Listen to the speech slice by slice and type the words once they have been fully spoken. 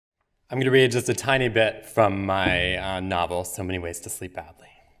I'm going to read just a tiny bit from my novel, So Many Ways to Sleep Badly.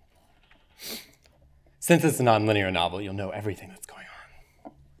 Since it's a nonlinear novel, you'll know everything that's going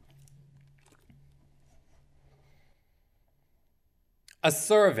on. A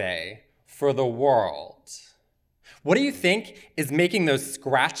survey for the world. What do you think is making those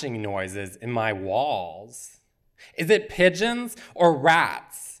scratching noises in my walls? Is it pigeons or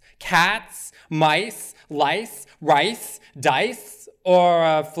rats, cats, mice, lice, rice, dice, or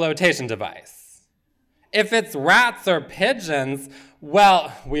a flotation device? If it's rats or pigeons,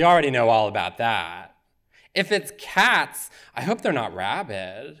 well, we already know all about that. If it's cats, I hope they're not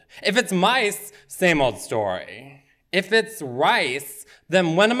rabid. If it's mice, same old story. If it's rice,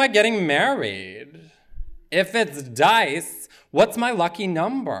 then when am I getting married? If it's dice, what's my lucky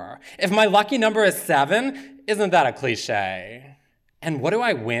number? If my lucky number is 7, isn't that a cliche? And what do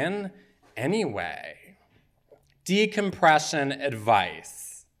I win anyway? Decompression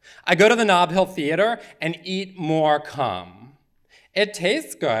advice. I go to the Nob Hill Theater and eat more cum. It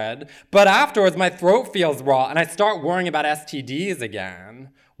tastes good, but afterwards my throat feels raw and I start worrying about STDs again.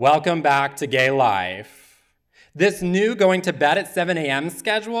 Welcome back to gay life. This new going to bed at 7 a.m.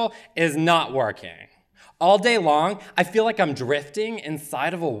 schedule is not working. All day long, I feel like I'm drifting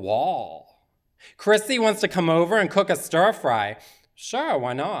inside of a wall. Chrissy wants to come over and cook a stir fry. Sure,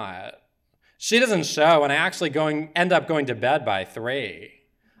 why not? She doesn't show, and I actually end up going to bed by 3.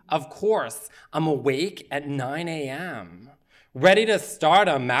 Of course, I'm awake at 9 a.m., ready to start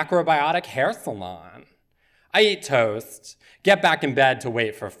a macrobiotic hair salon. I eat toast, get back in bed to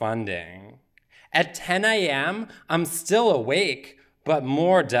wait for funding. At 10 a.m., I'm still awake, but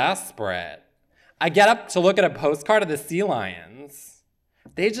more desperate. I get up to look at a postcard of the sea lions.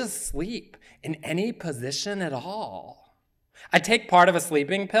 They just sleep in any position at all. I take part of a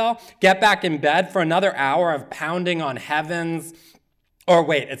sleeping pill, get back in bed for another hour of pounding on heavens. Or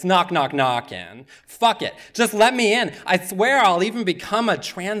wait, it's knock, knock, knockin'. Fuck it, just let me in. I swear I'll even become a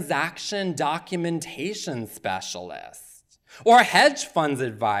transaction documentation specialist. Or a hedge funds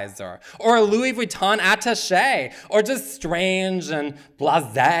advisor. Or a Louis Vuitton attaché. Or just strange and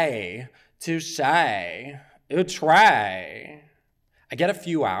blasé. Touché. Outre. I get a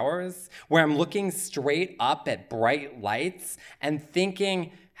few hours where I'm looking straight up at bright lights and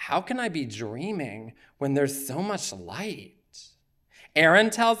thinking, how can I be dreaming when there's so much light? Aaron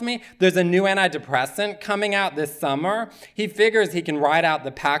tells me there's a new antidepressant coming out this summer. He figures he can ride out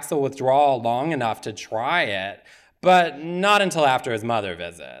the Paxil withdrawal long enough to try it, but not until after his mother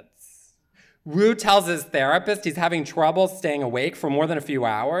visits. Rue tells his therapist he's having trouble staying awake for more than a few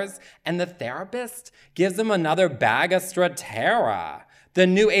hours, and the therapist gives him another bag of Strattera, the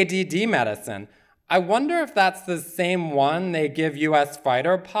new ADD medicine. I wonder if that's the same one they give US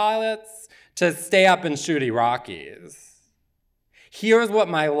fighter pilots to stay up and shooty Rockies. Here's what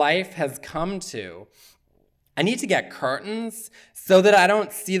my life has come to. I need to get curtains so that I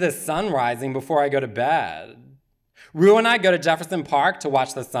don't see the sun rising before I go to bed. Rue and I go to Jefferson Park to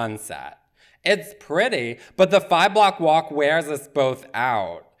watch the sunset. It's pretty, but the 5-block walk wears us both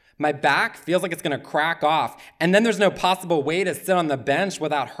out. My back feels like it's gonna crack off, and then there's no possible way to sit on the bench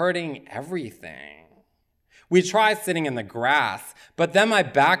without hurting everything. We try sitting in the grass, but then my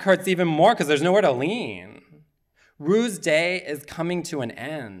back hurts even more because there's nowhere to lean. Rue's day is coming to an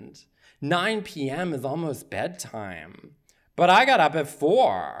end. 9 p.m. is almost bedtime, but I got up at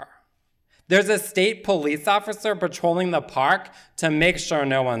 4. There's a state police officer patrolling the park to make sure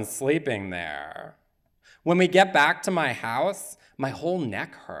no one's sleeping there. When we get back to my house, my whole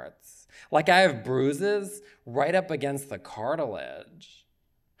neck hurts, like I have bruises right up against the cartilage.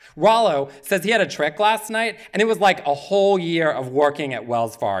 Rollo says he had a trick last night, and it was like a whole year of working at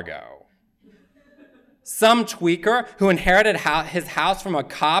Wells Fargo. Some tweaker who inherited his house from a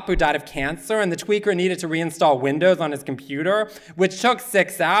cop who died of cancer, and the tweaker needed to reinstall Windows on his computer, which took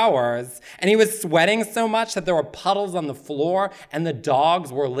 6 hours, and he was sweating so much that there were puddles on the floor and the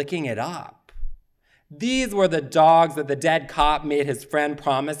dogs were licking it up. These were the dogs that the dead cop made his friend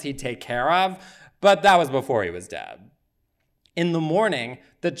promise he'd take care of, but that was before he was dead. In the morning,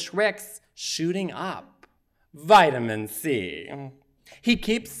 the trick's shooting up. Vitamin C. He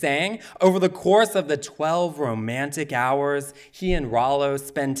keeps saying over the course of the 12 romantic hours he and Rollo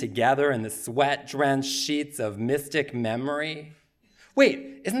spend together in the sweat-drenched sheets of mystic memory.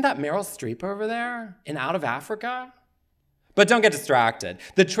 Wait, isn't that Meryl Streep over there in Out of Africa? But don't get distracted.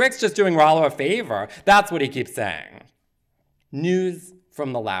 The trick's just doing Rollo a favor. That's what he keeps saying. News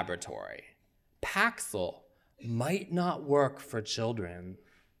from the laboratory. Paxil might not work for children.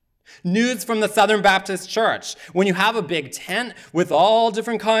 News from the Southern Baptist Church. When you have a big tent with all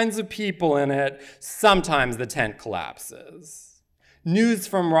different kinds of people in it, sometimes the tent collapses. News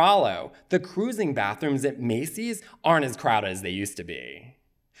from Rollo. The cruising bathrooms at Macy's aren't as crowded as they used to be.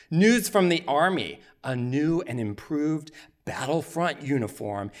 News from the Army. A new and improved battlefront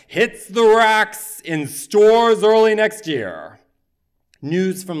uniform hits the racks in stores early next year.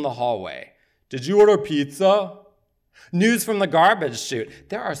 News from the hallway. Did you order pizza? News from the garbage chute.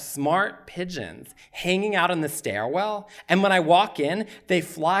 There are smart pigeons hanging out in the stairwell, and when I walk in, they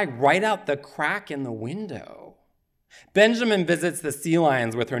fly right out the crack in the window. Benjamin visits the sea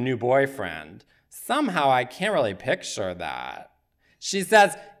lions with her new boyfriend. Somehow I can't really picture that. She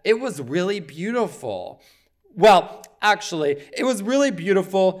says, it was really beautiful. Well, actually, it was really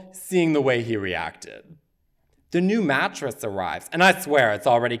beautiful seeing the way he reacted. The new mattress arrives, and I swear it's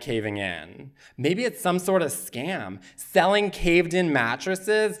already caving in. Maybe it's some sort of scam, selling caved-in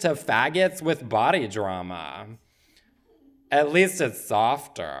mattresses to faggots with body drama. At least it's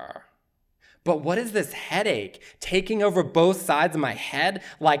softer. But what is this headache taking over both sides of my head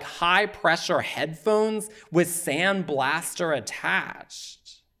like high-pressure headphones with sandblaster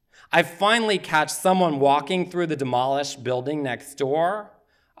attached? I finally catch someone walking through the demolished building next door.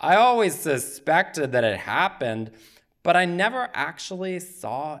 I always suspected that it happened, but I never actually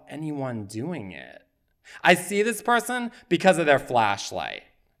saw anyone doing it. I see this person because of their flashlight.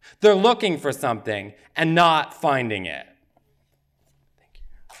 They're looking for something and not finding it.